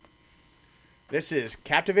This is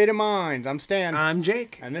Captivated Minds. I'm Stan. I'm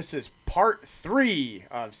Jake. And this is part 3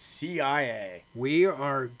 of CIA. We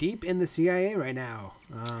are deep in the CIA right now.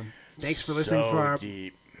 Thanks for listening So for our...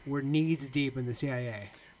 deep. We're knees deep in the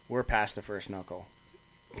CIA. We're past the first knuckle.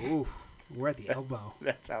 Ooh, we're at the elbow.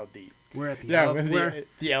 That's how deep. We're at the Yeah, elbow.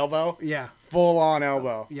 the elbow? Yeah. Full on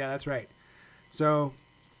elbow. Yeah, that's right. So,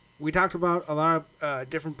 we talked about a lot of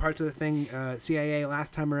different parts of the thing. CIA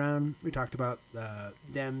last time around, we talked about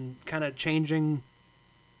them kind of changing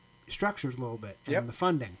structures a little bit and the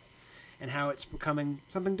funding and how it's becoming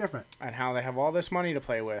something different. And how they have all this money to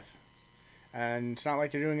play with. And it's not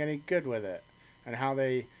like they're doing any good with it. And how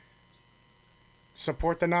they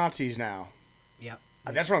support the Nazis now. Yep.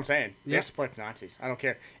 That's what I'm saying. They Yep. support the Nazis. I don't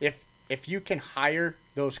care. If you can hire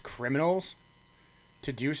those criminals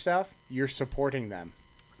to do stuff, you're supporting them.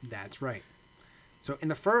 That's right. So in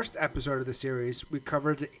the first episode of the series, we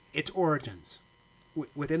covered its origins.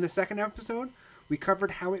 Within the second episode, we covered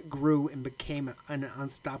how it grew and became an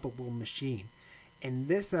unstoppable machine. In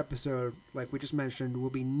this episode, like we just mentioned, we'll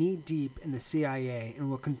be knee-deep in the CIA and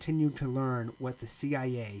we'll continue to learn what the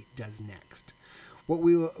CIA does next.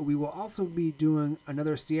 We will also be doing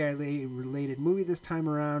another CIA-related movie this time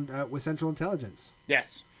around with Central Intelligence.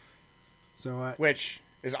 Yes. So, which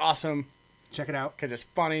is awesome. Check it out. Because it's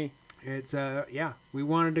funny. It's, we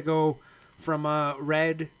wanted to go from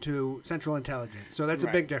Red to Central Intelligence. So that's a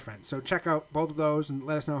big difference. So check out both of those and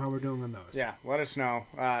let us know how we're doing on those. Yeah, let us know.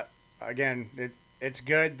 Again, it's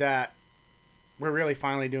good that we're really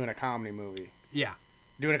finally doing a comedy movie. Yeah.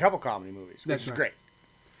 Doing a couple comedy movies, which is great.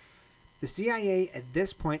 The CIA at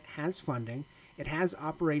this point has funding, it has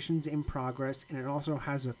operations in progress, and it also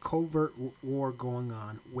has a covert war going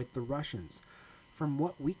on with the Russians. From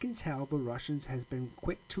what we can tell, the Russians has been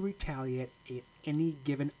quick to retaliate at any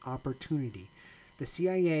given opportunity. The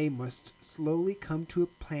CIA must slowly come to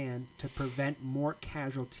a plan to prevent more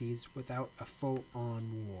casualties without a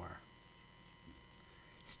full-on war.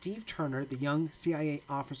 Steve Turner, the young CIA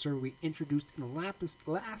officer we introduced in the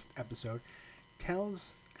last episode,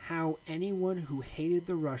 tells how anyone who hated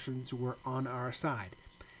the Russians were on our side.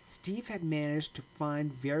 Steve had managed to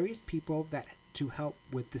find various people to help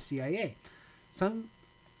with the CIA. Some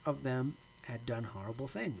of them had done horrible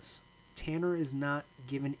things. Tanner is not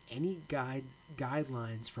given any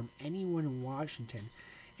guidelines from anyone in Washington,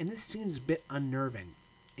 and this seems a bit unnerving.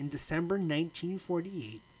 In December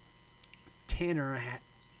 1948, Tanner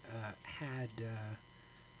had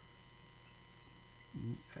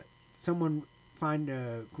someone find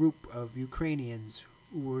a group of Ukrainians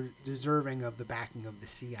who were deserving of the backing of the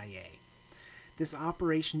CIA. This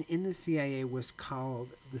operation in the CIA was called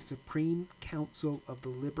the Supreme Council of the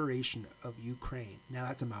Liberation of Ukraine. Now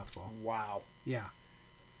that's a mouthful. Wow. Yeah.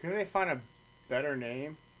 Couldn't they find a better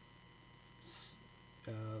name?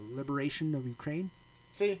 Liberation of Ukraine?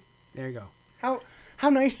 See? There you go. How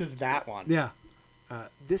nice is that one? Yeah.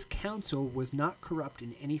 This council was not corrupt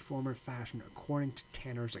in any form or fashion, according to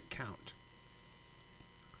Tanner's account.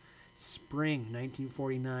 Spring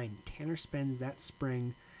 1949. Tanner spends that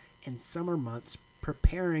spring and summer months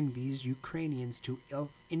preparing these Ukrainians to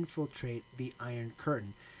infiltrate the Iron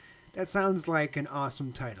Curtain. That sounds like an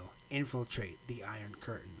awesome title. Infiltrate the Iron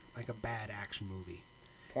Curtain. Like a bad action movie.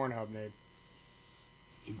 Pornhub made.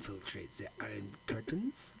 Infiltrates the Iron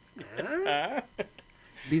Curtains?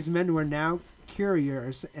 These men were now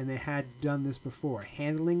couriers, and they had done this before.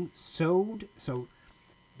 So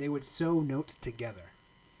they would sew notes together.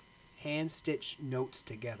 Hand-stitched notes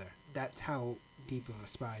together. That's how deep of a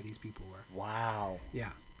spy these people were. Wow. Yeah.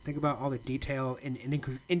 Think about all the detail and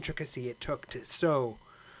intricacy it took to sew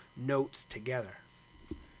notes together.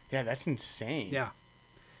 Yeah, that's insane. Yeah.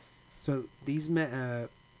 So these men,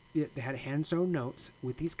 they had hand-sewn notes.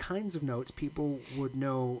 With these kinds of notes, people would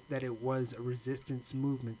know that it was a resistant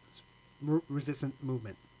movement.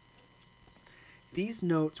 These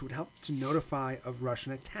notes would help to notify of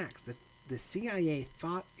Russian attacks. The CIA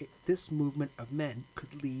thought this movement of men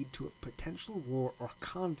could lead to a potential war or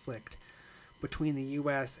conflict between the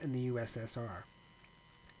U.S. and the USSR.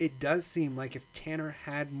 It does seem like if Tanner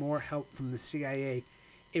had more help from the CIA,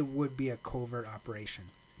 it would be a covert operation.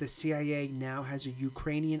 The CIA now has a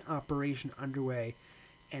Ukrainian operation underway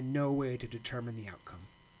and no way to determine the outcome.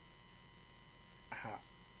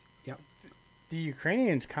 Yep. The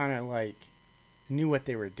Ukrainians kind of knew what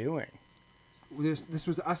they were doing. This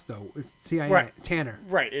was us, though. It's CIA. Right. Tanner.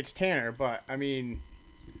 Right, it's Tanner, but, I mean...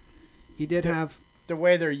 He did have... The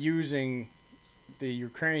way they're using the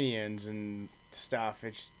Ukrainians and stuff,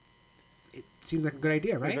 it seems like a good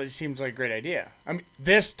idea, right? It seems like a great idea. I mean,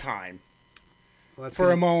 this time.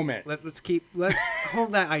 A moment. Let's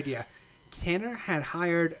hold that idea. Tanner had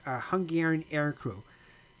hired a Hungarian air crew.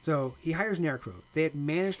 So he hires an air crew. They had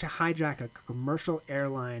managed to hijack a commercial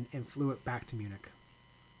airline and flew it back to Munich.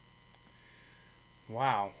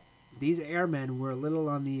 Wow. These airmen were a little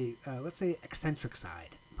on the, let's say, eccentric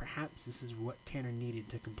side. Perhaps this is what Tanner needed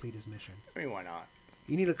to complete his mission. I mean, why not?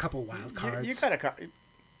 You need a couple wild cards. You gotta.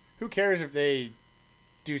 Who cares if they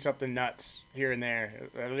do something nuts here and there?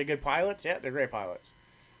 Are they good pilots? Yeah, they're great pilots.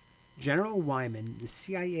 General Wyman, the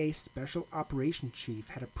CIA Special Operations Chief,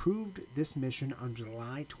 had approved this mission on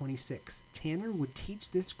July 26. Tanner would teach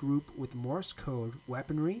this group with Morse code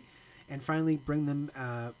weaponry and finally bring them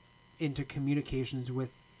into communications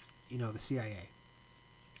with, the CIA.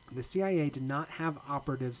 The CIA did not have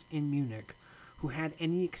operatives in Munich who had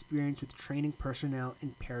any experience with training personnel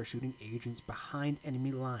and parachuting agents behind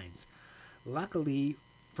enemy lines. Luckily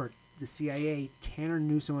for the CIA, Tanner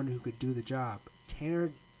knew someone who could do the job.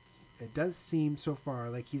 Tanner, it does seem so far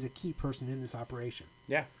like he's a key person in this operation.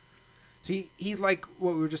 Yeah. So he's like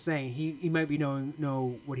what we were just saying. He might be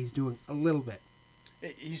know what he's doing a little bit.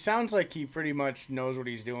 He sounds like he pretty much knows what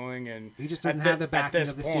he's doing, and he just doesn't have the backing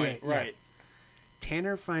of the CIA. Right. Yeah.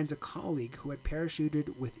 Tanner finds a colleague who had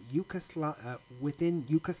parachuted within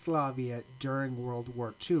Yugoslavia during World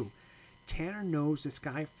War II. Tanner knows this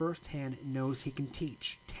guy firsthand, knows he can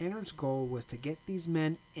teach. Tanner's goal was to get these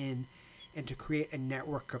men in and to create a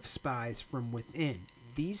network of spies from within.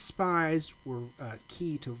 These spies were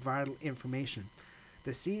key to vital information.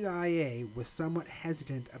 The CIA was somewhat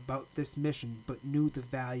hesitant about this mission, but knew the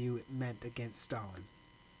value it meant against Stalin.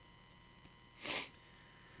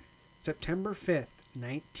 September 5th,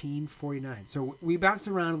 1949. So we bounced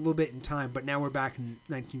around a little bit in time, but now we're back in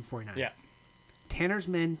 1949. Yeah. Tanner's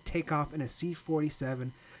men take off in a C-47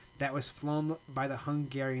 that was flown by the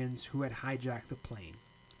Hungarians who had hijacked the plane.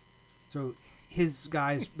 So his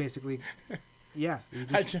guys basically, yeah.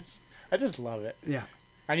 I just love it. Yeah.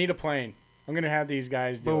 I need a plane. I'm going to have these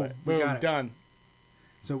guys do Boom, it. we Boom, got it. done.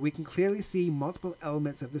 So we can clearly see multiple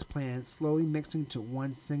elements of this plan slowly mixing to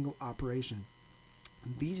one single operation.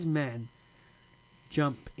 These men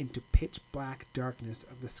jump into pitch black darkness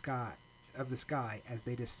of the sky as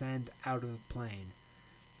they descend out of the plane.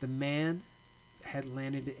 The man had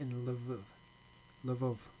landed in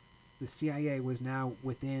Lvov. The CIA was now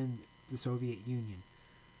within the Soviet Union.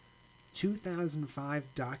 2005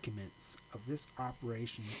 documents of this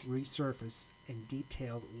operation resurfaced and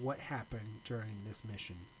detailed what happened during this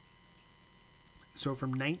mission. So from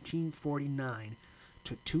 1949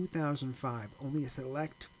 to 2005, only a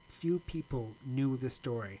select few people knew the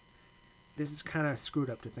story. This is kind of screwed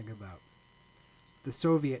up to think about. The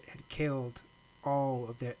Soviet had killed all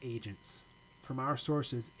of their agents. From our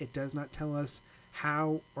sources, it does not tell us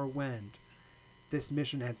how or when. This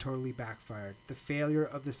mission had totally backfired. The failure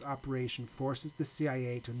of this operation forces the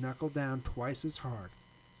CIA to knuckle down twice as hard.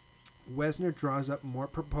 Wesner draws up more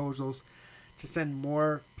proposals to send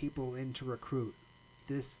more people in to recruit.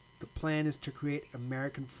 The plan is to create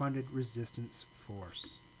American-funded resistance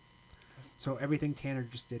force. So everything Tanner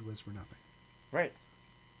just did was for nothing. Right.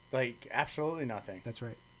 Like, absolutely nothing. That's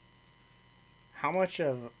right. How much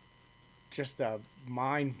of just a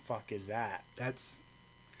mind fuck is that?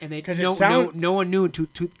 And they no one knew until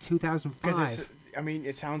 2005.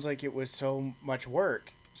 It sounds like it was so much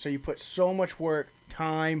work. So you put so much work,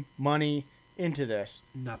 time, money into this.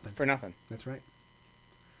 Nothing. For nothing. That's right.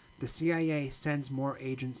 The CIA sends more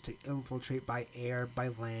agents to infiltrate by air, by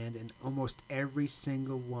land, and almost every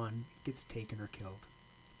single one gets taken or killed.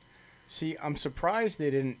 See, I'm surprised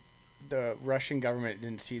the Russian government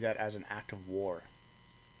didn't see that as an act of war.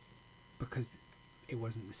 Because it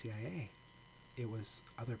wasn't the CIA. It was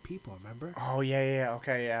other people, remember? Oh, yeah.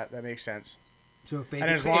 Okay, yeah, that makes sense. So if they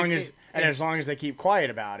as long as they keep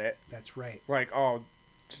quiet about it. That's right. Like,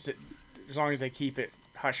 as long as they keep it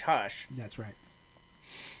hush hush. That's right.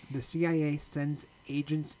 The CIA sends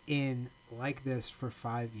agents in like this for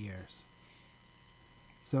 5 years.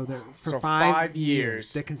 So for 5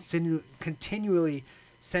 years, they're continually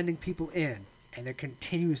sending people in, and they're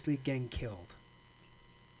continuously getting killed.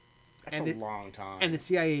 That's a long time. And the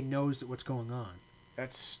CIA knows what's going on.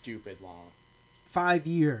 That's stupid long. 5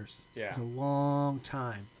 years. Yeah. It's a long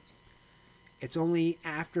time. It's only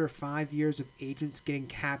after 5 years of agents getting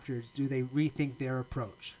captured do they rethink their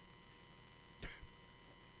approach.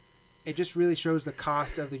 It just really shows the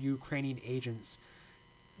cost of the Ukrainian agents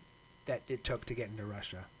that it took to get into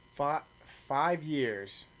Russia. 5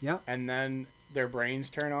 years. Yeah. And then their brains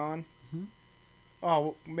turn on. Mm-hmm.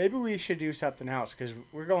 Oh, maybe we should do something else because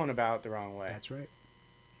we're going about it the wrong way. That's right.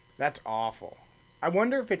 That's awful. I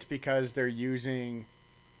wonder if it's because they're not using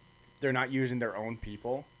their own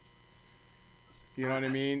people. You know what I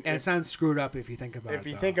mean? And it sounds screwed up if you think about it. If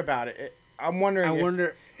you think about it, I'm wondering I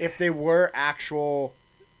wonder if they were actual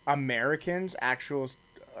Americans, actual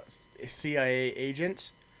CIA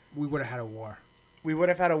agents, we would have had a war. we would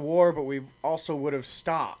have had a war, but we also would have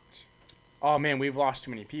stopped. Oh man, we've lost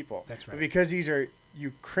too many people. That's right. But because these are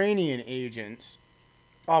Ukrainian agents,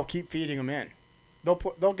 I'll keep feeding them in.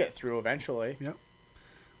 They'll get through eventually. Yep.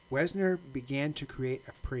 Wesner began to create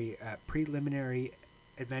preliminary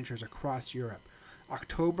adventures across Europe.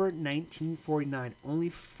 October 1949, only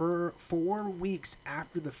 4 weeks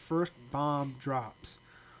after the first bomb drops,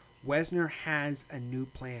 Wesner has a new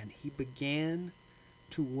plan. He began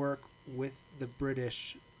to work with the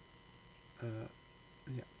British.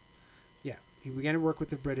 He began to work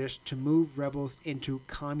with the British to move rebels into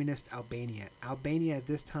communist Albania. Albania at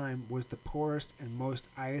this time was the poorest and most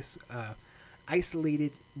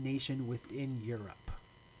isolated nation within Europe.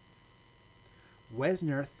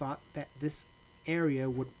 Wesner thought that this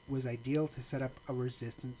area was ideal to set up a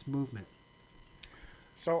resistance movement.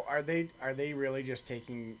 So are they really just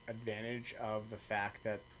taking advantage of the fact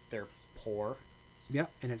that they're poor? Yep,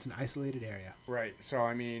 and it's an isolated area. Right. So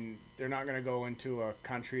I mean, they're not going to go into a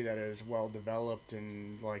country that is well developed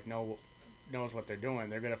and like knows what they're doing.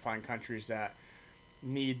 They're going to find countries that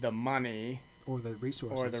need the money or the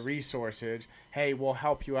resources. Hey, we'll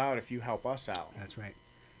help you out if you help us out. That's right.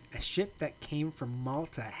 A ship that came from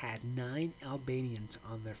Malta had 9 Albanians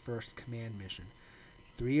on their first command mission.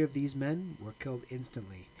 3 of these men were killed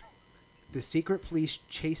instantly. The secret police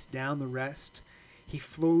chased down the rest. He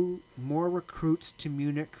flew more recruits to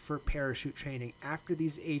Munich for parachute training after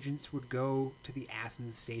these agents would go to the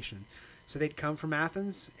Athens station. So they'd come from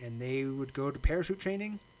Athens and they would go to parachute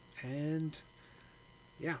training. And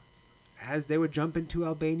yeah, as they would jump into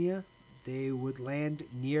Albania, they would land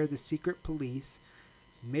near the secret police.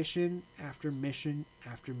 Mission after mission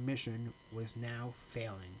after mission was now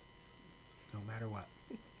failing, no matter what.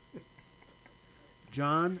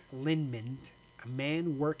 John Lindman, a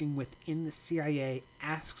man working within the CIA,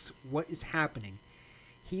 asks what is happening.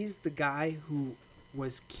 He's the guy who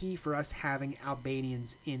was key for us having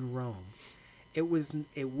Albanians in Rome. It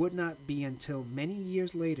would not be until many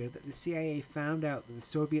years later that the CIA found out that the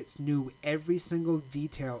Soviets knew every single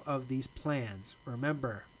detail of these plans.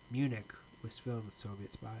 Remember, Munich was filled with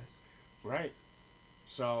Soviet spies. Right.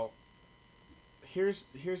 So here's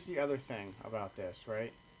the other thing about this,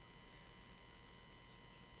 right?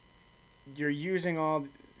 You're using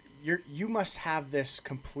you must have this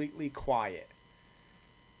completely quiet.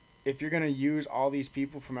 If you're going to use all these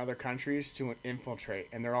people from other countries to infiltrate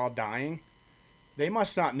and they're all dying, they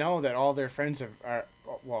must not know that all their friends are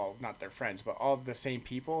well, not their friends, but all the same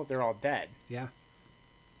people, they're all dead. Yeah.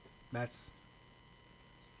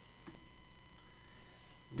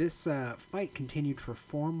 This fight continued for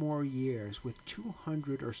 4 more years, with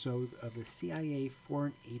 200 or so of the CIA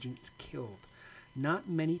foreign agents killed. Not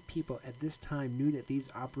many people at this time knew that these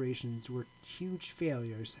operations were huge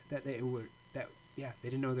failures. They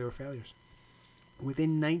didn't know they were failures.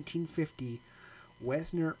 Within 1950,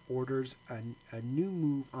 Wesner orders a new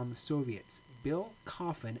move on the Soviets. Bill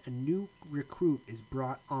Coffin, a new recruit, is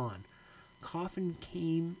brought on. Coffin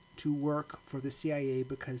came to work for the CIA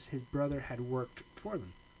because his brother had worked for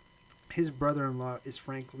them. His brother-in-law is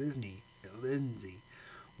Frank Lindsay,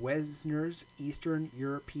 Wesner's Eastern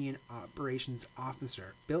European operations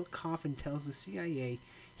officer. Bill Coffin tells the CIA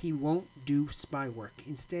he won't do spy work.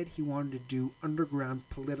 Instead, he wanted to do underground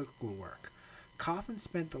political work. Coffin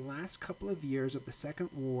spent the last couple of years of the Second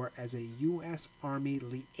War as a U.S. Army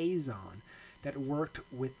liaison that worked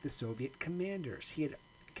with the Soviet commanders. He had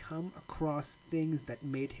come across things that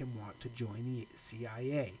made him want to join the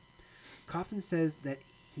CIA. Coffin says that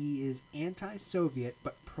he is anti-Soviet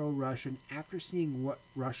but pro-Russian after seeing what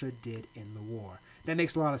Russia did in the war. That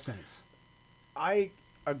makes a lot of sense. I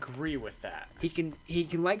agree with that. He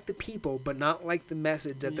can like the people but not like the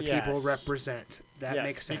message that the people represent. That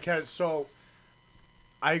makes sense. Because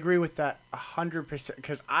I agree with that 100%.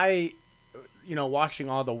 Because watching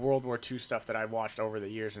all the World War II stuff that I've watched over the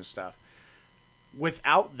years and stuff,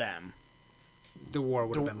 without them, the war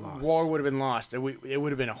would have been lost. War would have been lost. It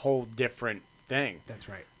would have been a whole different thing. That's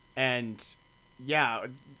right. And yeah,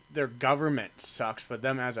 their government sucks, but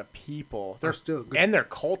them as a people, they're still good. And their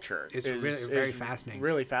culture is very fascinating.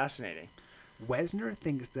 Really fascinating. Wesner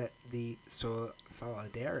thinks that the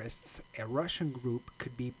Solidarists, a Russian group,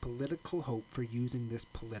 could be political hope for using this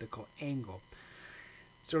political angle.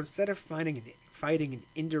 So instead of fighting an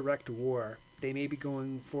indirect war, they may be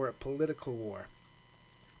going for a political war.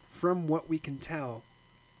 From what we can tell,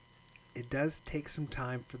 it does take some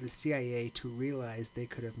time for the CIA to realize they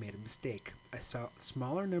could have made a mistake. A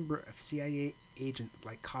smaller number of CIA agents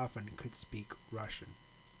like Coffin could speak Russian.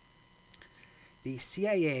 The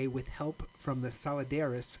CIA, with help from the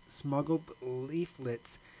Solidarists, smuggled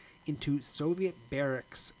leaflets into Soviet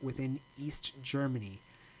barracks within East Germany.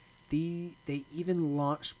 They even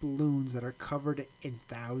launched balloons that are covered in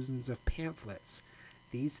thousands of pamphlets.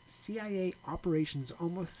 These CIA operations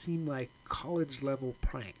almost seem like college-level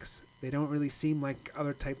pranks. They don't really seem like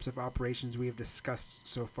other types of operations we have discussed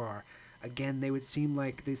so far. Again, they would seem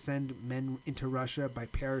like they send men into Russia by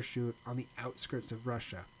parachute on the outskirts of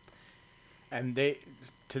Russia. And they,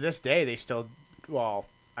 to this day, they still, well,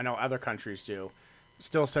 I know other countries do,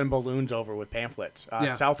 still send balloons over with pamphlets.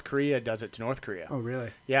 Yeah. South Korea does it to North Korea. Oh,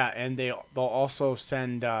 really? Yeah, and they'll also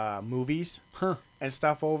send movies Huh. and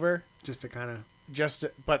stuff over. Just to kind of...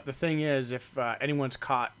 But the thing is, if anyone's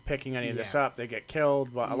caught picking any of this Yeah. up, they get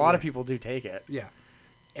killed. But a lot of people do take it. Yeah.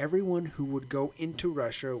 Everyone who would go into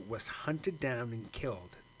Russia was hunted down and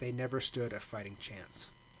killed. They never stood a fighting chance.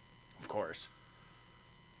 Of course.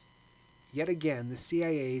 Yet again, the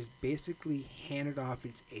CIA's basically handed off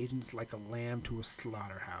its agents like a lamb to a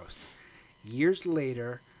slaughterhouse. Years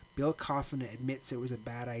later, Bill Coffin admits it was a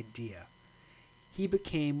bad idea. He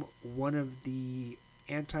became one of the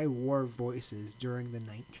anti-war voices during the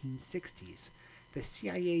 1960s. The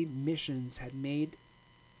CIA missions had made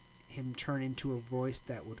him turn into a voice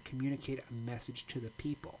that would communicate a message to the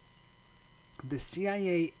people. The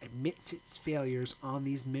CIA admits its failures on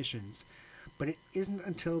these missions, but it isn't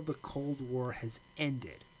until the Cold War has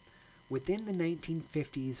ended. Within the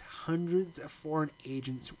 1950s, hundreds of foreign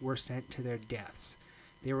agents were sent to their deaths.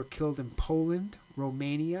 They were killed in Poland,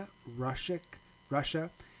 Romania, Russia,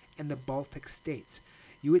 and the Baltic states.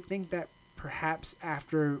 You would think that perhaps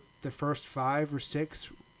after the first 5 or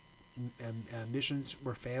 6 missions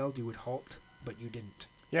were failed, you would halt, but you didn't.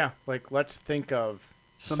 Yeah, like let's think of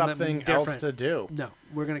Something something else different. to do. No,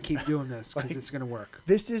 we're going to keep doing this because Like- it's going to work.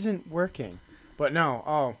 This isn't working. But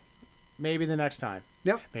no, maybe the next time.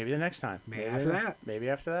 Yep. Maybe the next time. Maybe after that. Maybe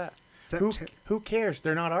after that. Septem- Who cares?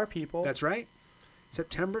 They're not our people. That's right.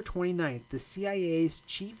 September 29th, the CIA's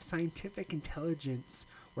chief scientific intelligence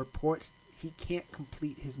reports he can't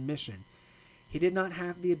complete his mission. He did not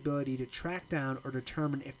have the ability to track down or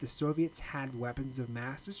determine if the Soviets had weapons of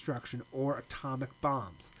mass destruction or atomic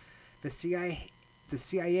bombs. The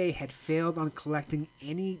CIA had failed on collecting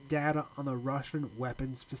any data on the Russian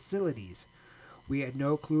weapons facilities. We had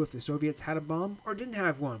no clue if the Soviets had a bomb or didn't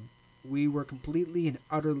have one. We were completely and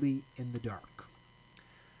utterly in the dark.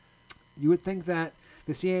 You would think that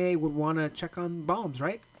the CIA would want to check on bombs,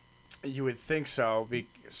 right? You would think so.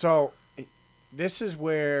 So this is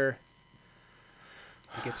where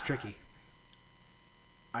It gets tricky.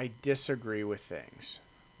 I disagree with things,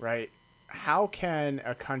 right? How can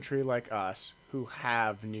a country like us, who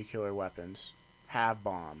have nuclear weapons, have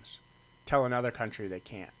bombs, tell another country they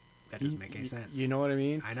can't? That doesn't make any sense. You know what I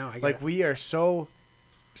mean? I know. I get Like it. we are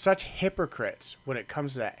such hypocrites when it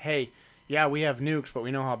comes to that. Hey, yeah, we have nukes, but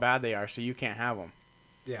we know how bad they are, so you can't have them.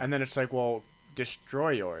 Yeah, And then it's like, well,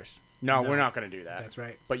 destroy yours. No, No, we're not going to do that. that's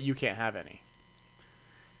right. But you can't have any.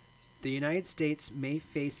 The United States may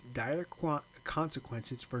face dire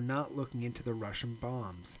consequences for not looking into the Russian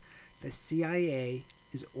bombs. The CIA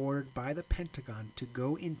is ordered by the Pentagon to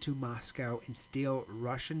go into Moscow and steal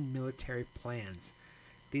Russian military plans.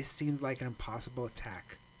 This seems like an impossible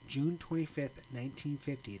attack. June 25th,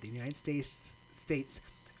 1950, the United States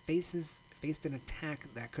faced an attack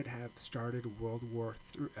that could have started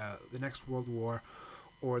the next World War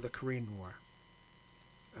or the Korean War.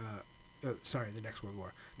 The next World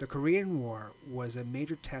War. The Korean War was a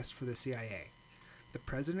major test for the CIA. The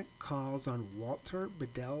president calls on Walter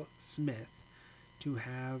Bedell Smith to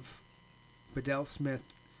have Bedell Smith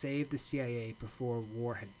save the CIA before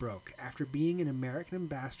war had broke. After being an American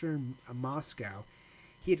ambassador in Moscow,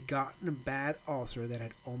 he had gotten a bad ulcer that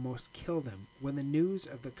had almost killed him. When the news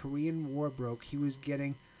of the Korean War broke, he was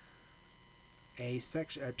getting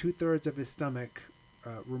two-thirds of his stomach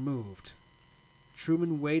removed.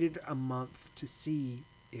 Truman waited a month to see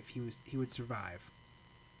if he would survive.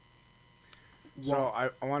 So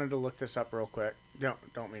I wanted to look this up real quick.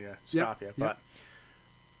 Don't mean to stop you, yep. but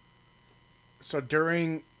so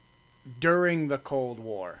during the Cold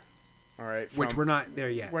War, all right, Which we're not there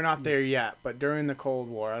yet. we're not there yet, but during the Cold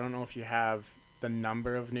War, I don't know if you have the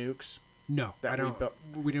number of nukes. No, that I we don't. built.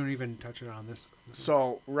 We don't even touch it on this.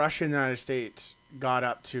 So Russia and the United States got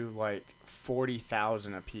up to like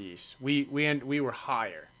 40,000 apiece. We were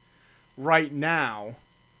higher. Right now,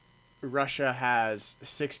 Russia has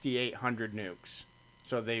 6,800 nukes.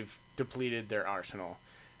 So they've depleted their arsenal.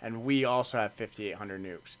 And we also have 5,800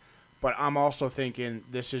 nukes. But I'm also thinking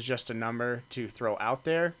this is just a number to throw out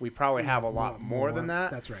there. We probably have a lot more than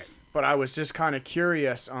that. That's right. But I was just kind of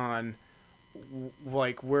curious on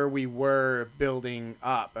like where we were building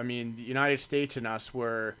up. I mean, the United States and us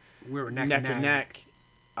were neck and neck,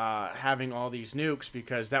 having all these nukes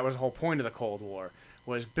because that was the whole point of the Cold War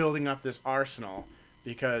was building up this arsenal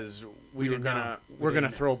because we're gonna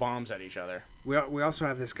throw bombs at each other. We also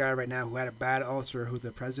have this guy right now who had a bad ulcer who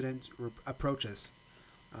the president approaches.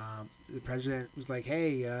 The president was like,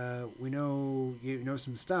 "Hey, we know you know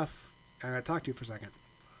some stuff. I gotta talk to you for a second."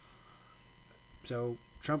 So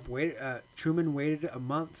Truman waited a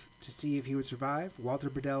month to see if he would survive. Walter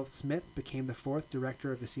Bedell Smith became the 4th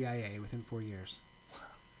director of the CIA within 4 years.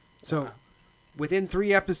 So, within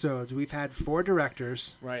 3 episodes, we've had 4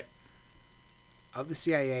 directors of the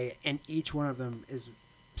CIA, and each one of them is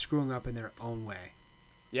screwing up in their own way.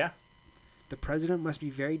 Yeah. The president must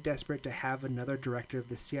be very desperate to have another director of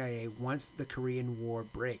the CIA once the Korean War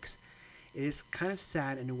breaks. It is kind of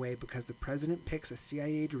sad in a way because the president picks a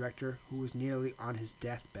CIA director who was nearly on his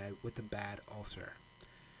deathbed with a bad ulcer.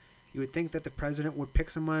 You would think that the president would pick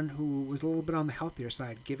someone who was a little bit on the healthier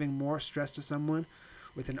side. Giving more stress to someone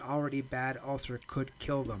with an already bad ulcer could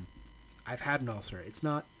kill them. I've had an ulcer. It's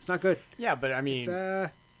not good. Yeah, but I mean,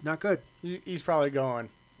 it's not good. He's probably going,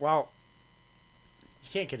 well, you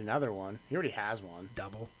can't get another one. He already has one.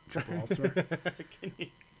 Triple ulcer.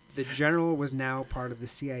 The general was now part of the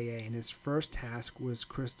CIA, and his first task was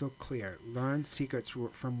crystal clear: learn secrets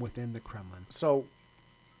from within the Kremlin. So,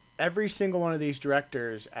 every single one of these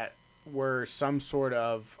directors were some sort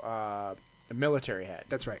of military head.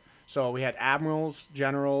 That's right. So we had admirals,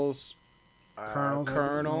 generals,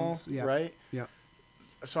 colonels, yeah. Right? Yeah.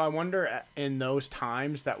 So I wonder, in those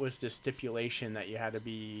times, that was the stipulation that you had to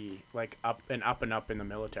be like up and up in the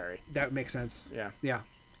military. That makes sense. Yeah. Yeah.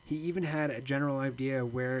 He even had a general idea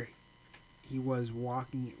where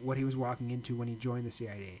what he was walking into when he joined the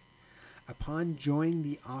CIA. Upon joining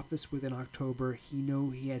the office within October, he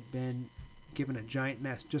knew he had been given a giant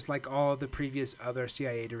mess, just like all the previous other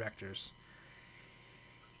CIA directors.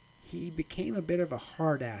 He became a bit of a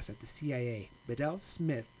hard ass at the CIA. Bedell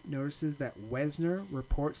Smith notices that Wesner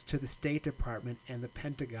reports to the State Department and the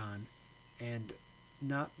Pentagon, and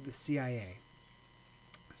not the CIA.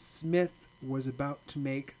 Smith was about to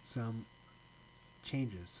make some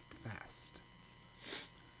changes fast.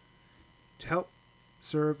 To help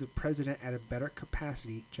serve the president at a better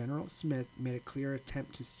capacity, General Smith made a clear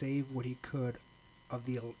attempt to save what he could of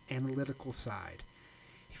the analytical side.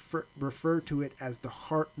 He referred to it as the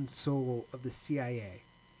heart and soul of the CIA.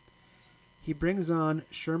 He brings on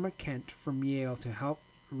Sherma Kent from Yale to help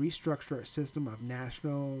restructure a system of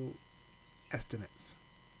national estimates.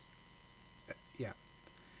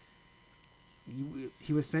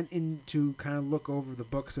 He was sent in to kind of look over the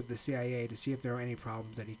books of the CIA to see if there were any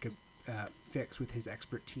problems that he could fix with his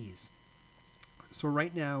expertise. So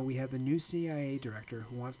right now we have the new CIA director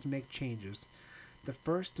who wants to make changes. The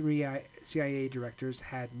first 3 CIA directors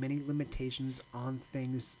had many limitations on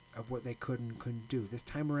things of what they could and couldn't do. This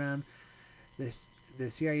time around, the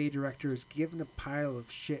CIA director is given a pile of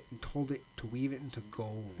shit and told it to weave it into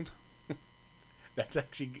gold. That's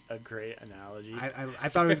actually a great analogy. I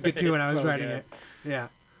thought it was good too when I was writing it. Yeah.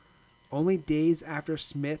 Only days after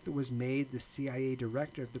Smith was made the CIA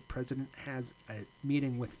director, the president has a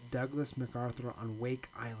meeting with Douglas MacArthur on Wake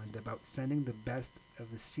Island about sending the best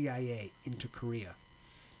of the CIA into Korea.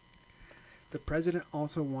 The president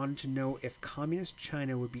also wanted to know if communist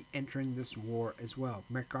China would be entering this war as well.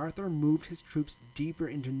 MacArthur moved his troops deeper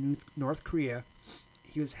into North Korea.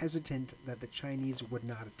 He was hesitant that the Chinese would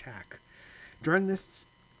not attack. During this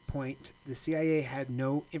point, the CIA had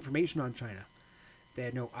no information on China. They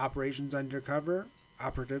had no operatives undercover.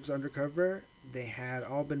 They had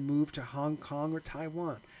all been moved to Hong Kong or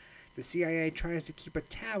Taiwan. The CIA tries to keep a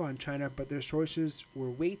tab on China, but their sources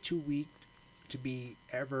were way too weak to be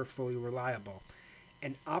ever fully reliable.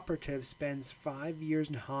 An operative spends 5 years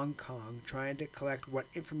in Hong Kong trying to collect what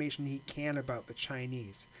information he can about the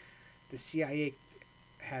Chinese. The CIA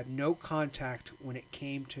had no contact when it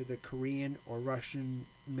came to the Korean or Russian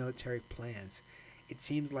military plans. It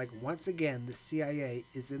seems like once again the CIA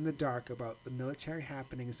is in the dark about the military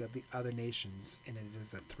happenings of the other nations, and it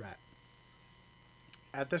is a threat.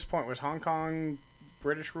 At this point, was Hong Kong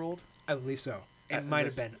British ruled? I believe so. It might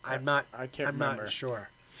have been. I can't remember. I'm not sure.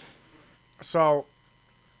 So,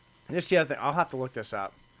 this is the other thing. I'll have to look this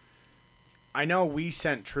up. I know we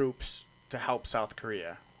sent troops to help South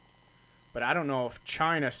Korea, but I don't know if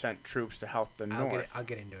China sent troops to help the North. I'll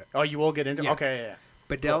get into it. Oh, you will get into it? Yeah. Okay, yeah.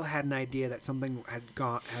 Bedell had an idea that something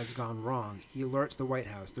has gone wrong. He alerts the White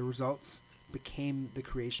House. The became the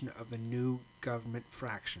creation of a new government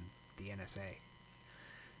fraction, the NSA.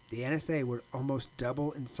 The NSA would almost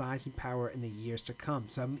double in size and power in the years to come.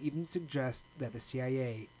 Some even suggest that the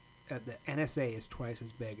NSA is twice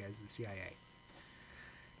as big as the CIA.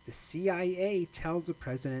 The CIA tells the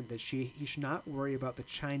president that he should not worry about the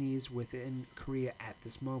Chinese within Korea at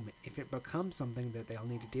this moment. If it becomes something that they'll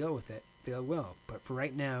need to deal with it, they will. But for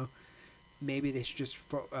right now, maybe they should just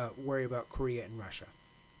worry about Korea and Russia.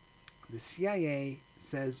 The CIA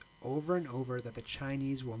says over and over that the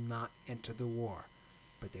Chinese will not enter the war,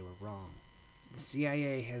 but they were wrong. The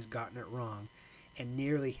CIA has gotten it wrong, and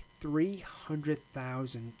nearly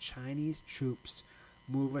 300,000 Chinese troops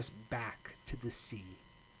move us back to the sea.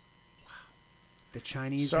 Wow. The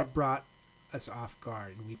Chinese had brought us off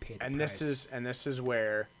guard, and we paid the price. This is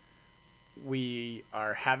where we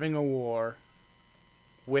are having a war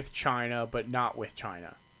with China, but not with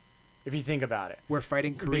China. If you think about it, we're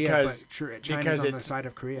fighting Korea, but China's on the side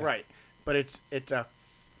of Korea, right? But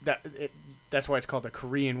that's why it's called the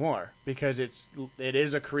Korean War, because it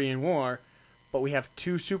is a Korean War, but we have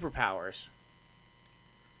two superpowers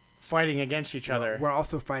fighting against each other. We're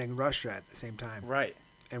also fighting Russia at the same time, right?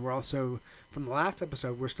 And we're also, from the last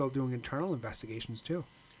episode, we're still doing internal investigations too.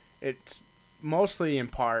 It's mostly in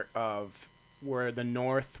part of where the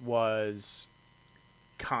North was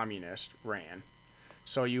communist ran.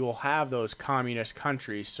 So you will have those communist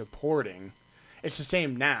countries supporting. It's the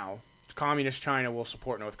same now. Communist China will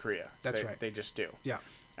support North Korea. That's right. They just do. Yeah.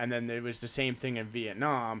 And then it was the same thing in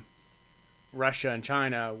Vietnam. Russia and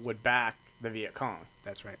China would back the Viet Cong.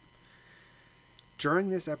 That's right. During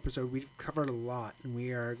this episode, we've covered a lot, and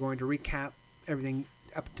we are going to recap everything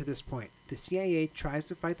up to this point. The CIA tries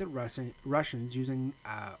to fight the Russians using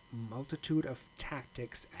a multitude of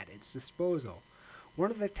tactics at its disposal.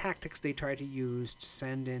 One of the tactics they try to use to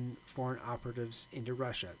send in foreign operatives into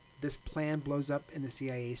Russia. This plan blows up in the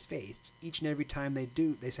CIA's face. Each and every time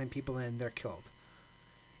they send people in, they're killed.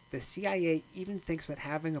 The CIA even thinks that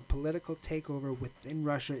having a political takeover within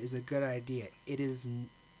Russia is a good idea. It is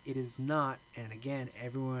not, and again,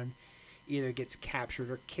 everyone either gets captured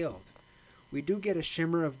or killed. We do get a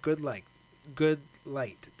shimmer of good light. The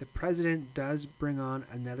president does bring on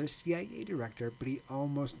another CIA director, but he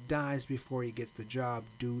almost dies before he gets the job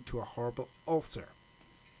due to a horrible ulcer.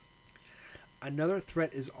 Another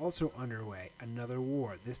threat is also underway, another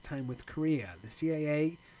war, this time with Korea. The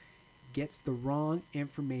CIA gets the wrong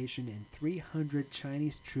information and 300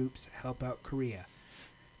 Chinese troops help out Korea.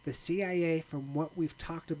 The CIA, from what we've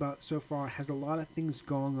talked about so far, has a lot of things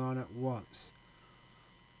going on at once.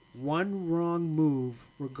 One wrong move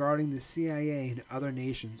regarding the CIA and other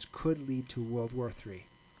nations could lead to World War III.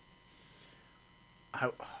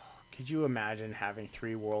 Could you imagine having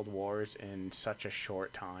 3 world wars in such a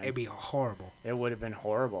short time? It'd be horrible. It would have been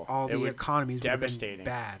horrible. All the economies would have been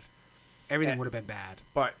bad. Everything would have been bad.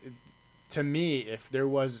 But to me, if there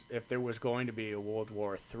was going to be a World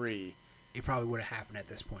War III, it probably would have happened at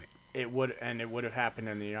this point. It would have happened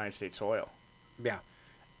in the United States soil. Yeah.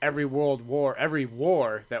 Every war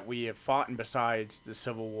that we have fought in, besides the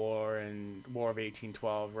Civil War and War of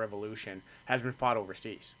 1812 Revolution, has been fought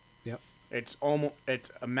overseas. Yep. It's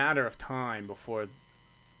a matter of time before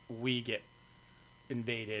we get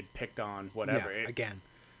invaded, picked on, whatever. Yeah, again.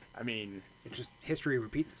 I mean, it's just history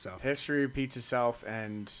repeats itself. History repeats itself,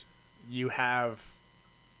 and you have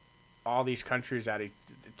all these countries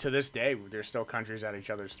to this day, there's still countries at each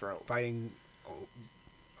other's throat. Fighting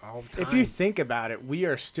all the time. If you think about it, we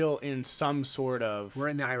are still in some sort of... We're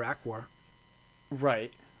in the Iraq War.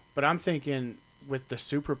 Right. But I'm thinking with the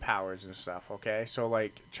superpowers and stuff, okay? So,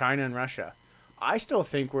 like, China and Russia. I still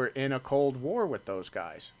think we're in a Cold War with those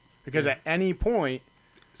guys. Because at any point...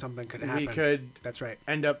 something could happen. We could That's right.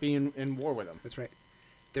 end up being in war with them. That's right.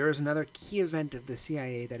 There is another key event of the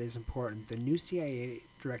CIA that is important. The new CIA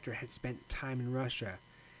director had spent time in Russia.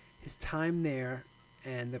 His time there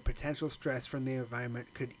and the potential stress from the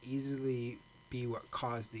environment could easily be what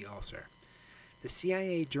caused the ulcer. The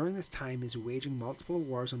CIA during this time is waging multiple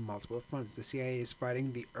wars on multiple fronts. The CIA is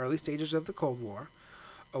fighting the early stages of the Cold War,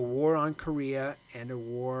 a war on Korea, and a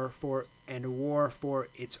war for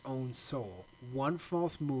its own soul. One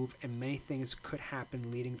false move and many things could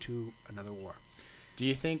happen, leading to another war. Do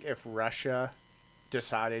you think if Russia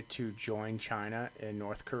decided to join China in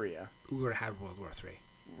North Korea, we would have had World War III?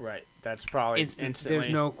 Right. That's probably instantly. There's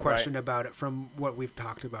no question about it from what we've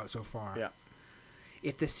talked about so far. Yeah.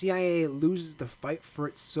 If the CIA loses the fight for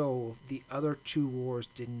its soul, the other 2 wars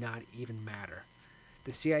did not even matter.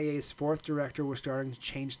 The CIA's 4th director was starting to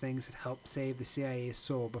change things and help save the CIA's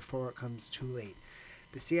soul before it comes too late.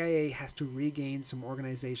 The CIA has to regain some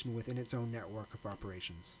organization within its own network of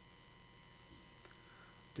operations.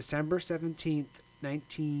 December 17th,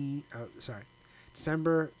 19... Oh, sorry.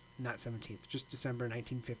 December... Not 17th, just December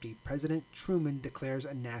 1950. President Truman declares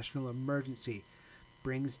a national emergency.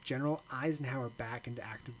 Brings General Eisenhower back into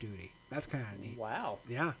active duty. That's kind of neat. Wow.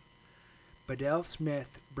 Yeah. Bedell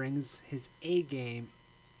Smith brings his A game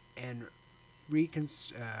and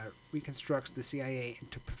reconstructs the CIA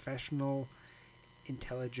into professional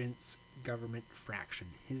intelligence government fraction.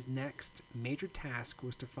 His next major task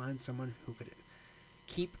was to find someone who could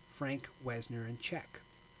keep Frank Wesner in check.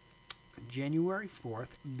 January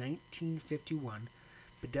 4th, 1951,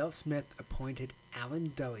 Bedell Smith appointed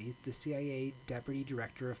Allen Dulles the CIA Deputy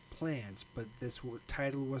Director of Plans, but this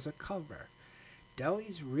title was a cover.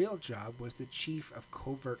 Dulles' real job was the Chief of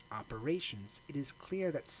Covert Operations. It is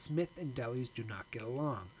clear that Smith and Dulles do not get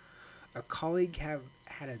along. A colleague had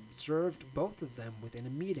observed both of them within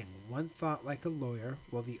a meeting. One thought like a lawyer,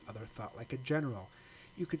 while the other thought like a general.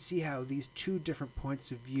 You could see how these two different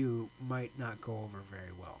points of view might not go over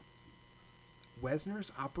very well.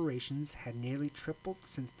 Wesner's operations had nearly tripled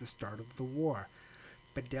since the start of the war.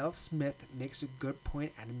 Bedell Smith makes a good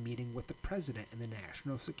point at a meeting with the President and the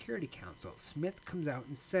National Security Council. Smith comes out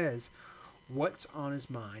and says what's on his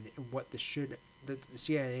mind and what the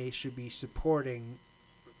CIA should be supporting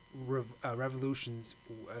revolutions.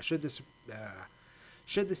 Should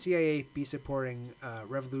the CIA be supporting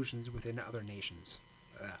revolutions within other nations?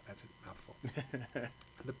 That's a mouthful.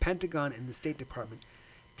 The Pentagon and the State Department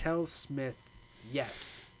tells Smith,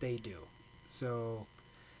 yes, they do. So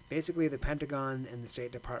basically, the Pentagon and the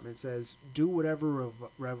State Department says, do whatever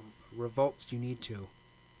revolts you need to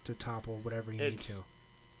topple whatever you need to.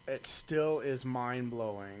 It still is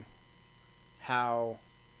mind-blowing how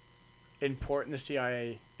important the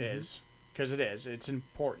CIA is. Because it is. It's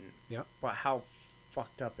important. Yep. But how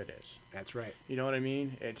fucked up it is. That's right. You know what I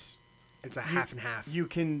mean? It's a half and half. You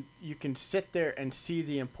can sit there and see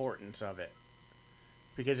the importance of it.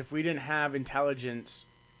 Because if we didn't have intelligence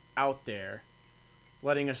out there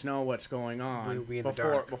letting us know what's going on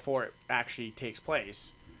before it actually takes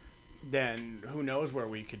place, then who knows where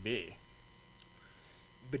we could be.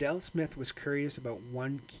 Bedell Smith was curious about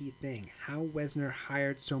one key thing: how Wesner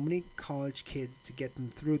hired so many college kids to get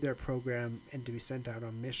them through their program and to be sent out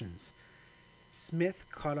on missions. Smith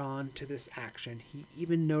caught on to this action. He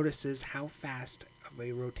even notices how fast of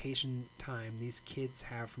a rotation time these kids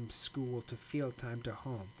have from school to field time to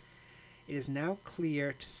home. It is now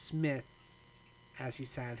clear to Smith as he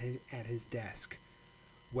sat at his desk.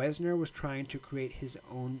 Wesner was trying to create his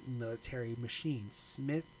own military machine.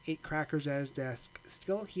 Smith ate crackers at his desk,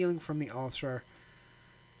 still healing from the ulcer,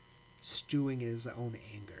 stewing in his own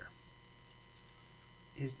anger.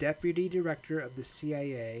 His deputy director of the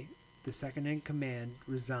CIA, the second in command,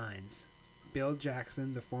 resigns. Bill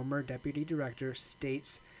Jackson, the former deputy director,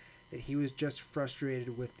 states that he was just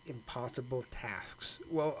frustrated with impossible tasks.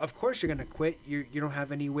 Well, of course you're going to quit. You don't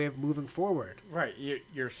have any way of moving forward. Right.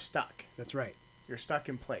 You're stuck. That's right. You're stuck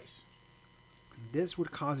in place. This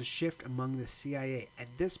would cause a shift among the CIA. At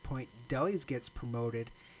this point, Dulles gets promoted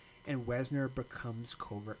and Wesner becomes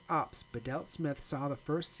covert ops. Bedell Smith saw the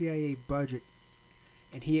first CIA budget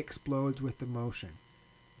and he explodes with emotion.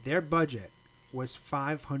 Their budget was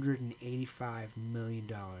 $585 million.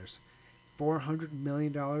 $400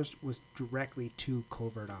 million was directly to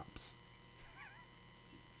covert ops.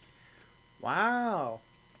 Wow.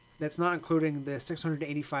 That's not including the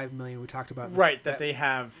 $685 million we talked about. Right, that they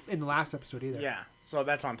have in the last episode either. Yeah, so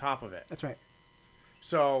that's on top of it. That's right.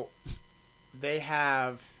 So they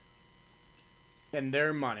have, in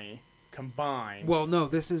their money combined. Well, no,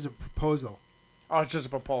 this is a proposal. Oh, it's just a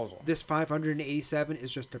proposal. This 587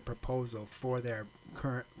 is just a proposal for their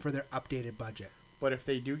updated budget. But if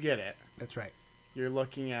they do get it, that's right. You're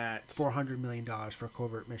looking at $400 million for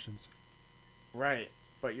covert missions. Right,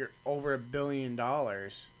 but you're over $1 billion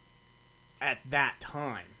at that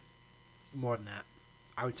time. More than that,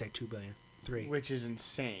 I would say $2 billion, $3 billion, which is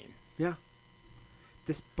insane. Yeah.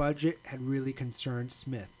 This budget had really concerned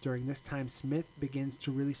Smith. During this time, Smith begins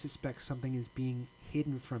to really suspect something is being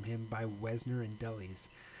hidden from him by Wesner and Dulles.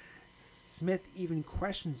 Smith even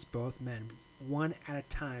questions both men one at a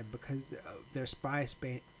time because of their spy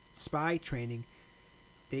training.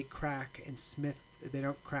 They don't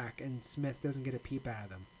crack, and Smith doesn't get a peep out of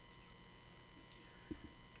them.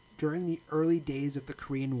 During the early days of the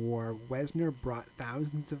Korean War, Wesner brought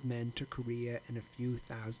thousands of men to Korea and a few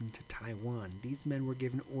thousand to Taiwan. These men were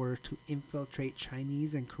given orders to infiltrate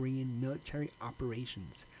Chinese and Korean military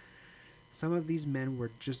operations. Some of these men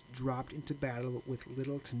were just dropped into battle with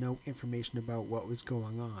little to no information about what was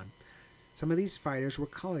going on. Some of these fighters were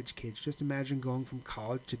college kids. Just imagine going from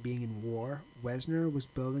college to being in war. Wesner was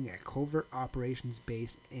building a covert operations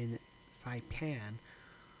base in Saipan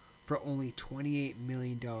for only $28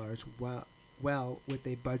 million. Well, with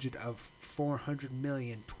a budget of $400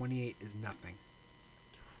 million, 28 is nothing.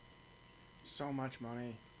 So much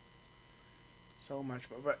money. So much,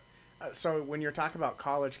 but so when you're talking about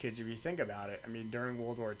college kids, if you think about it, I mean, during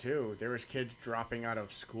World War II, there was kids dropping out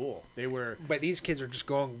of school. They were But these kids are just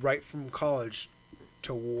going right from college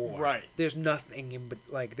to war. Right. There's nothing in, but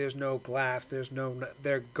like there's no glass. There's no.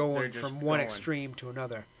 They're going They're just from one going. extreme to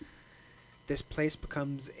another. This place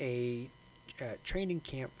becomes a training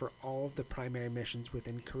camp for all of the primary missions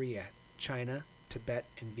within Korea, China, Tibet,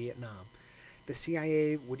 and Vietnam. The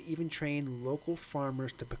CIA would even train local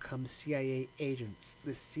farmers to become CIA agents.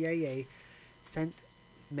 The CIA sent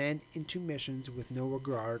men into missions with no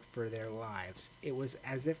regard for their lives. It was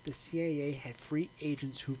as if the CIA had free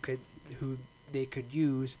agents who they could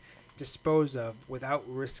use, dispose of without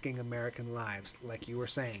risking American lives, like you were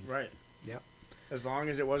saying. right. Yep. As long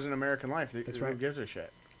as it wasn't American life, That's who right. gives a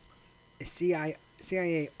shit? A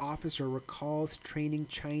CIA officer recalls training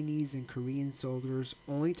Chinese and Korean soldiers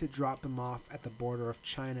only to drop them off at the border of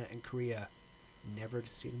China and Korea, never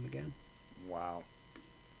to see them again. Wow.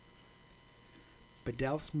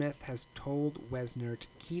 Bedell Smith has told Wesner to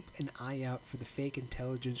keep an eye out for the fake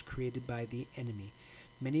intelligence created by the enemy.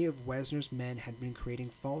 Many of Wesner's men had been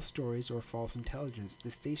creating false stories or false intelligence.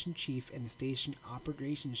 The station chief and the station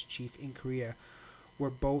operations chief in Korea were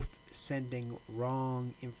both sending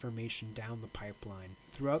wrong information down the pipeline.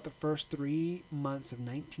 Throughout the first 3 months of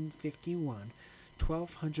 1951,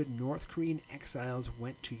 1,200 North Korean exiles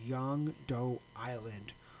went to Yongdo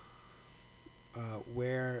Island,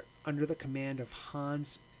 where, under the command of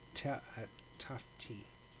Hans Tufte,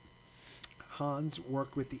 Hans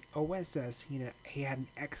worked with the OSS. He had an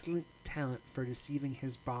excellent talent for deceiving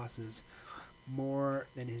his bosses more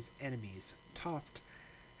than his enemies. Toft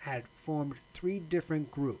had formed 3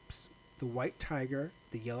 different groups: the White Tiger,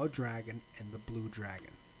 the Yellow Dragon, and the Blue Dragon.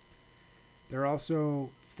 There are also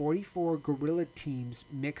 44 guerrilla teams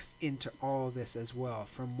mixed into all of this as well.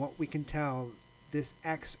 From what we can tell, this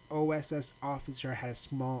ex-OSS officer had a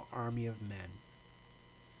small army of men.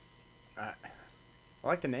 I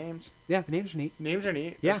like the names. Yeah, the names are neat. Names are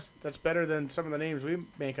neat. Yeah. That's better than some of the names we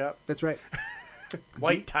make up. That's right.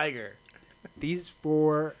 White Tiger. These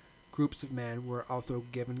 4 groups of men were also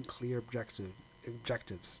given clear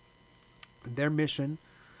objectives. Their mission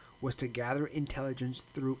was to gather intelligence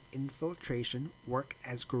through infiltration, work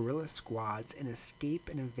as guerrilla squads, and escape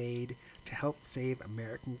and evade to help save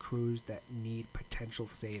American crews that need potential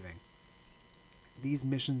saving. These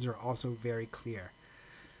missions are also very clear.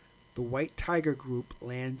 The White Tiger Group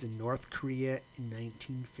lands in North Korea in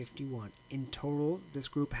 1951. In total, this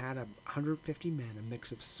group had 150 men, a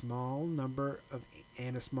mix of small number of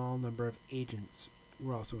agents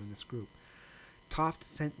were also in this group. Toft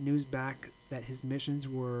sent news back that his missions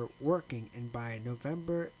were working, and by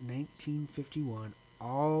November 1951,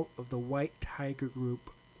 all of the White Tiger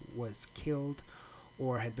Group was killed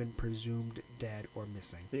or had been presumed dead or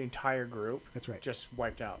missing. The entire group. That's right. Just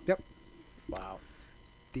wiped out. Yep. Wow.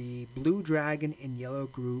 The Blue Dragon and Yellow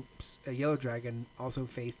Dragon also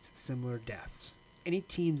faced similar deaths. Any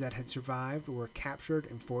teams that had survived were captured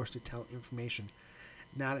and forced to tell information.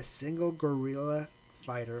 Not a single guerrilla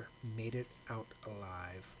fighter made it out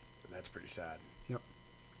alive. That's pretty sad. Yep.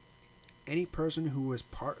 Any person who was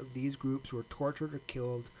part of these groups were tortured or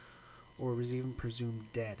killed or was even presumed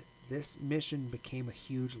dead. This mission became a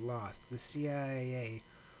huge loss. The CIA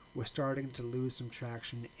was starting to lose some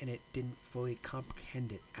traction, and it didn't fully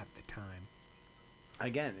comprehend it at the time.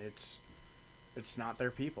 Again, it's not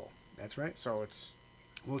their people. That's right. So it's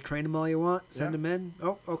We'll train them all you want. Send Yeah. them in.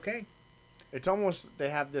 Oh, okay. it's almost they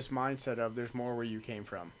have this mindset of there's more where you came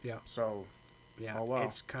from. Yeah. So Yeah. Oh,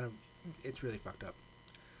 wow. It's really fucked up.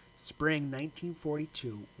 Spring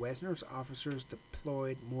 1942, Wesner's officers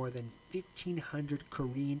deployed more than 1,500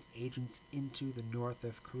 Korean agents into the north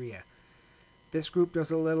of Korea. This group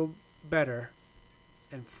does a little better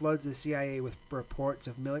and floods the CIA with reports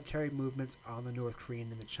of military movements on the North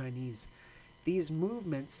Korean and the Chinese. These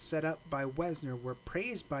movements set up by Wesner were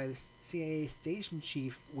praised by the CIA station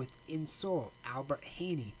chief within Seoul, Albert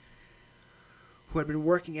Haney, who had been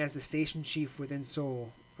working as the station chief within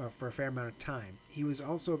Seoul for a fair amount of time. He was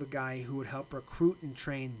also the guy who would help recruit and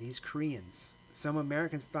train these Koreans. Some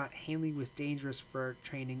Americans thought Hanley was dangerous for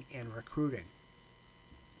training and recruiting.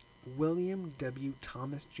 William W.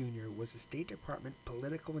 Thomas Jr. was a State Department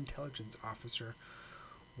political intelligence officer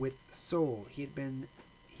with Seoul. He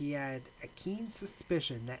he had a keen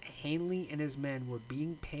suspicion that Hanley and his men were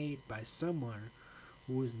being paid by someone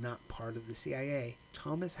who was not part of the CIA.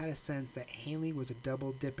 Thomas had a sense that Hanley was a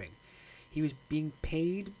double dipping. He was being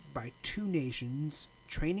paid by two nations,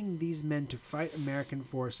 training these men to fight American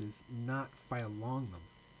forces, not fight along them.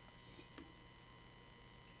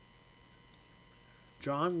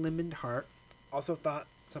 John Lyman Hart also thought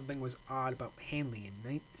something was odd about Hanley.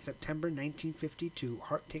 In September 1952,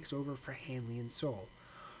 Hart takes over for Hanley in Seoul.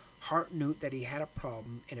 Hart knew that he had a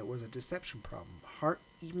problem, and it was a deception problem. Hart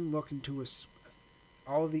even looked into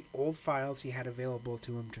all of the old files he had available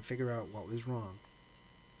to him to figure out what was wrong.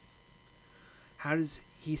 How does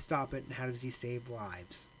he stop it, and how does he save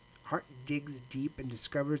lives? Hart digs deep and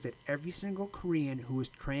discovers that every single Korean who was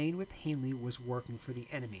trained with Hanley was working for the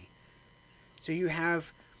enemy. So you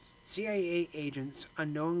have CIA agents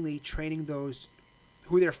unknowingly training those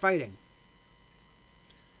who they're fighting.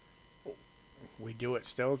 We do it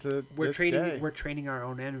still to We're this day. We're training our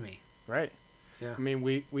own enemy. Right. Yeah. I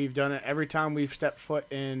mean, we've done it every time we've stepped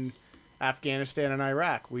foot in Afghanistan and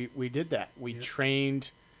Iraq. We did that. We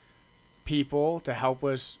trained people to help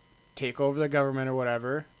us take over the government or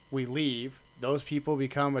whatever. We leave. Those people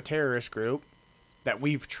become a terrorist group that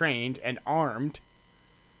we've trained and armed.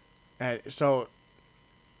 So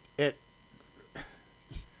to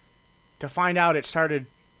find out it started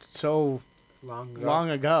so long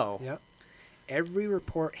ago. Yep. Every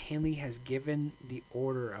report Hanley has given the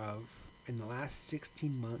order of in the last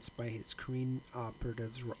 16 months by his Korean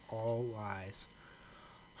operatives were all lies.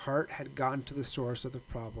 Hart had gotten to the source of the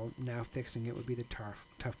problem. Now fixing it would be the tough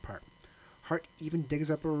part. Hart even digs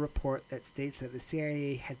up a report that states that the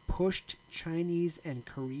CIA had pushed Chinese and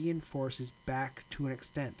Korean forces back to an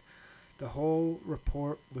extent. The whole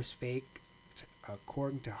report was fake,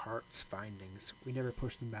 according to Hart's findings. We never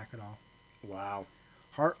pushed them back at all. Wow.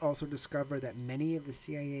 Hart also discovered that many of the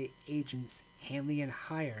CIA agents Hanley had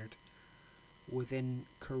hired within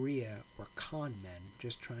Korea were con men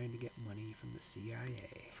just trying to get money from the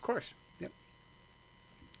CIA. Of course. Yep.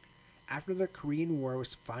 After the Korean War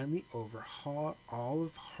was finally over, all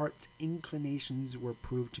of Hart's inclinations were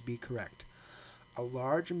proved to be correct. A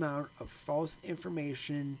large amount of false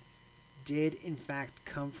information did in fact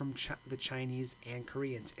come from the Chinese and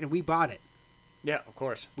Koreans, and we bought it. Yeah, of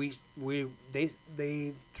course.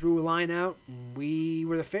 They threw a line out, and we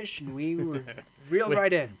were the fish, and we were reeled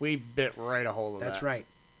right in. We bit right a hold of that. That's right.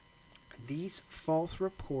 These false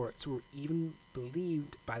reports were even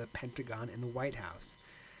believed by the Pentagon and the White House.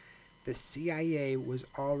 The CIA was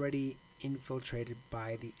already infiltrated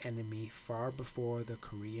by the enemy far before the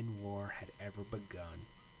Korean War had ever begun.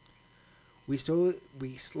 We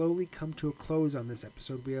slowly come to a close on this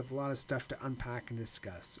episode. We have a lot of stuff to unpack and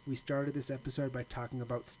discuss. We started this episode by talking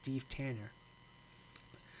about Steve Tanner.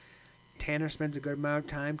 Tanner spends a good amount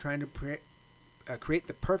of time trying to create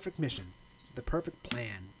the perfect mission, the perfect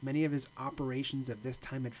plan. Many of his operations of this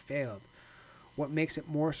time had failed. What makes it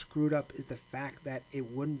more screwed up is the fact that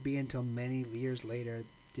it wouldn't be until many years later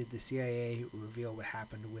did the CIA reveal what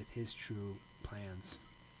happened with his true plans.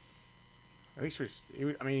 At least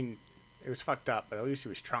it was fucked up, but at least he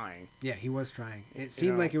was trying. Yeah, he was trying. It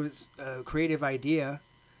seemed like it was a creative idea.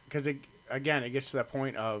 Because, it gets to that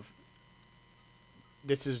point of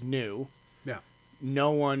this is new. Yeah.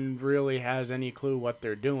 No one really has any clue what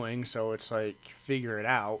they're doing, so it's like, figure it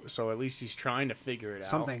out. So at least he's trying to figure it out.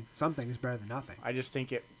 Something is better than nothing. I just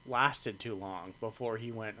think it lasted too long before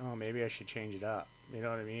he went, oh, maybe I should change it up. You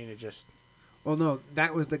know what I mean? It just... Well, no,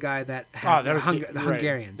 that was the guy that had the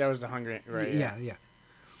Hungarians. That was the Hungarian, right? Yeah.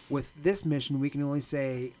 With this mission, we can only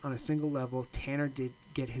say on a single level, Tanner did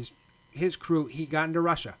get his crew. He got into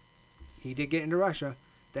Russia. He did get into Russia.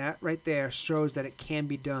 That right there shows that it can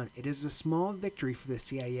be done. It is a small victory for the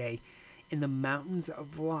CIA in the mountains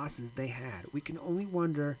of losses they had. We can only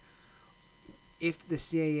wonder if the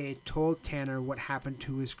CIA told Tanner what happened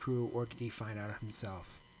to his crew, or did he find out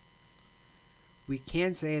himself. We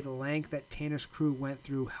can say the length that Tanner's crew went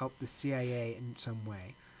through helped the CIA in some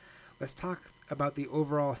way. Let's talk about the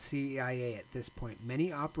overall CIA at this point.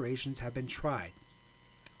 Many operations have been tried.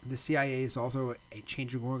 The CIA is also a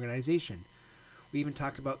changing organization. We even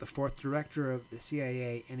talked about the fourth director of the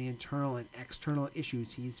CIA and the internal and external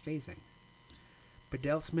issues he's facing.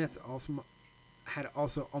 Bedell Smith had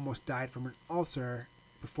almost died from an ulcer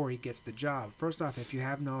before he gets the job. First off, if you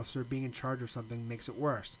have an ulcer, being in charge of something makes it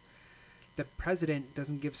worse. The president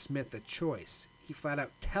doesn't give Smith a choice. He flat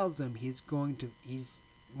out tells him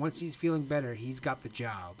once he's feeling better, he's got the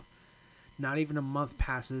job. Not even a month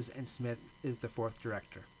passes, and Smith is the fourth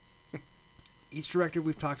director. Each director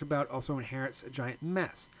we've talked about also inherits a giant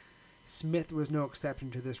mess. Smith was no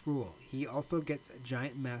exception to this rule. He also gets a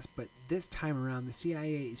giant mess, but this time around the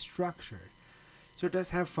CIA is structured. So it does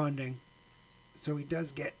have funding. So he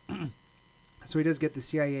does get the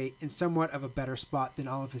CIA in somewhat of a better spot than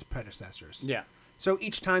all of his predecessors. Yeah. So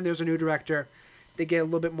each time there's a new director, they get a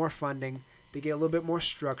little bit more funding, they get a little bit more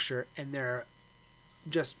structure, and they're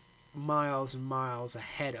just miles and miles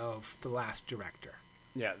ahead of the last director.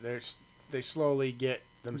 Yeah, they slowly get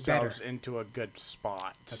themselves into a good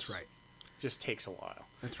spot. That's right. Just takes a while.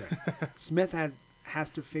 That's right. Smith has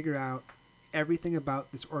to figure out everything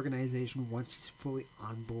about this organization once he's fully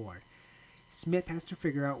on board. Smith has to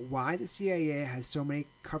figure out why the CIA has so many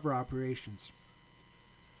cover operations.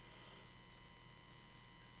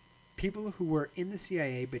 People who were in the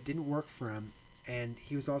CIA but didn't work for him, and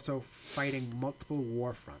he was also fighting multiple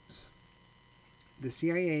war fronts. The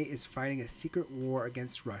CIA is fighting a secret war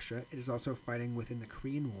against Russia. It is also fighting within the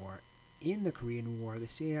Korean War. In the Korean War, the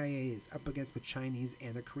CIA is up against the Chinese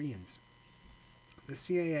and the Koreans. The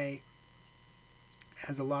CIA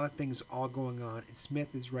has a lot of things all going on, and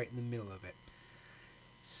Smith is right in the middle of it.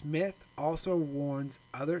 Smith also warns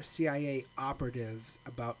other CIA operatives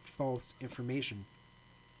about false information.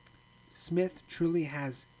 Smith truly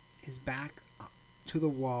has his back to the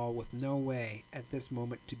wall with no way at this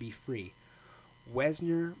moment to be free.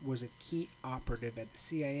 Wesner was a key operative at the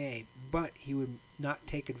CIA, but he would not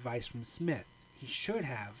take advice from Smith. He should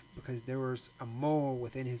have, because there was a mole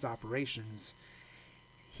within his operations.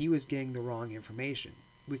 He was getting the wrong information.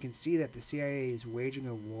 We can see that the CIA is waging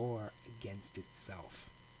a war against itself.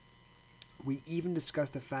 We even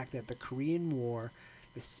discussed the fact that the Korean War,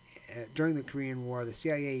 during the Korean War, the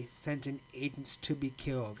CIA sent in agents to be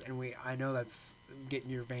killed. And I know that's getting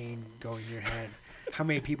your vein going in your head. How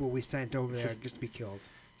many people we sent over there just to be killed.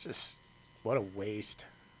 Just, what a waste.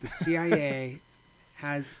 The CIA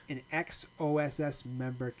has an ex-OSS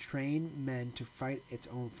member train men to fight its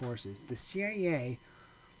own forces. The CIA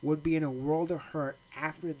would be in a world of hurt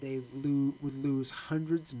after they would lose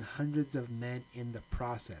hundreds and hundreds of men in the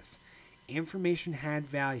process. Information had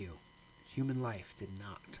value. Human life did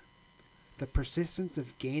not. The persistence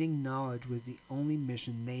of gaining knowledge was the only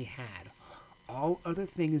mission they had. All other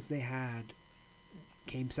things they had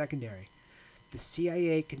came secondary. The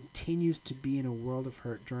CIA continues to be in a world of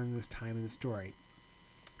hurt during this time in the story.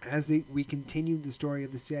 As we continue the story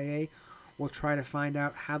of the CIA, we'll try to find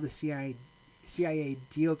out how the CIA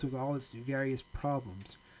deals with all its various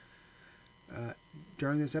problems.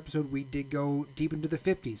 During this episode, we did go deep into the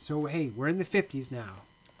 50s. So, hey, we're in the 50s now.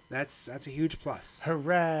 That's a huge plus.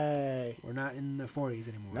 Hooray! We're not in the 40s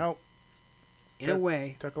anymore. Nope. In a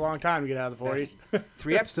way. Took a long time to get out of the 40s.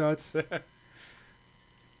 3 episodes.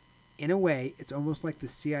 In a way, it's almost like the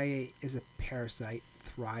CIA is a parasite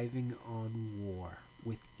thriving on war.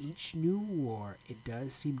 With each new war, it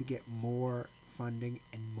does seem to get more funding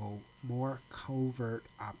and more covert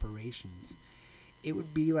operations. It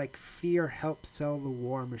would be like fear helps sell the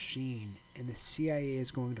war machine, and the CIA is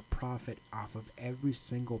going to profit off of every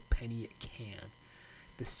single penny it can.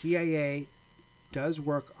 The CIA does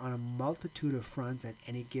work on a multitude of fronts at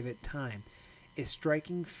any given time. Is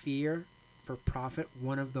striking fear for profit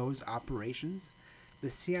one of those operations? The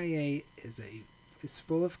CIA is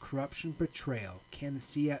full of corruption, betrayal. Can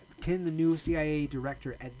the new CIA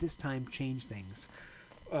director at this time change things?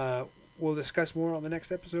 We'll discuss more on the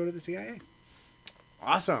next episode of the CIA.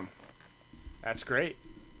 Awesome. That's great.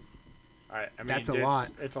 I mean, that's a lot.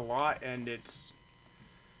 It's a lot, and it's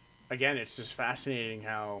just fascinating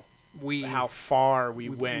how far we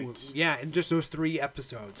went. Yeah, in just those 3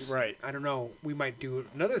 episodes. Right. I don't know. We might do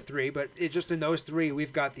another 3, but it's just in those 3,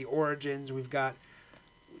 we've got the origins, we've got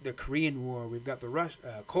the Korean War, we've got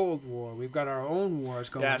the Cold War, we've got our own wars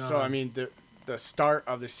going on. Yeah, so I mean, the start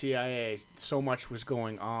of the CIA, so much was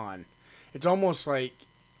going on. It's almost like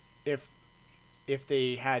if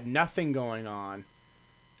they had nothing going on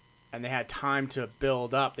and they had time to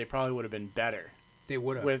build up, they probably would have been better. They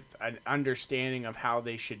would have. With an understanding of how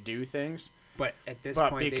they should do things. But at this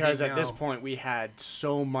point, because at this point we had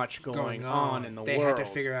so much going on in the world. They had to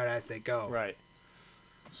figure out as they go. Right.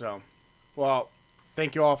 So, well,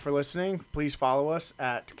 thank you all for listening. Please follow us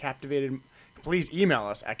at Please email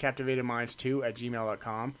us at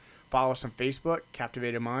captivatedminds2@gmail.com. Follow us on Facebook,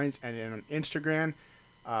 Captivated Minds, and on Instagram,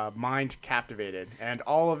 Mind Captivated, and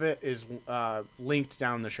all of it is linked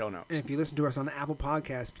down in the show notes. And if you listen to us on the Apple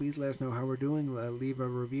Podcast, please let us know how we're doing. Leave a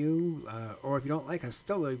review, or if you don't like us,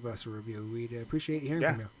 still leave us a review. We'd appreciate hearing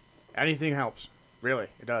from you. Anything helps. Really,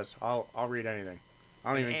 it does. I'll read anything.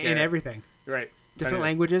 I don't even care. And everything. Right. Different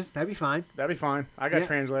languages. That'd be fine. That'd be fine. I got a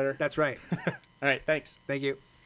translator. That's right. All right. Thanks. Thank you.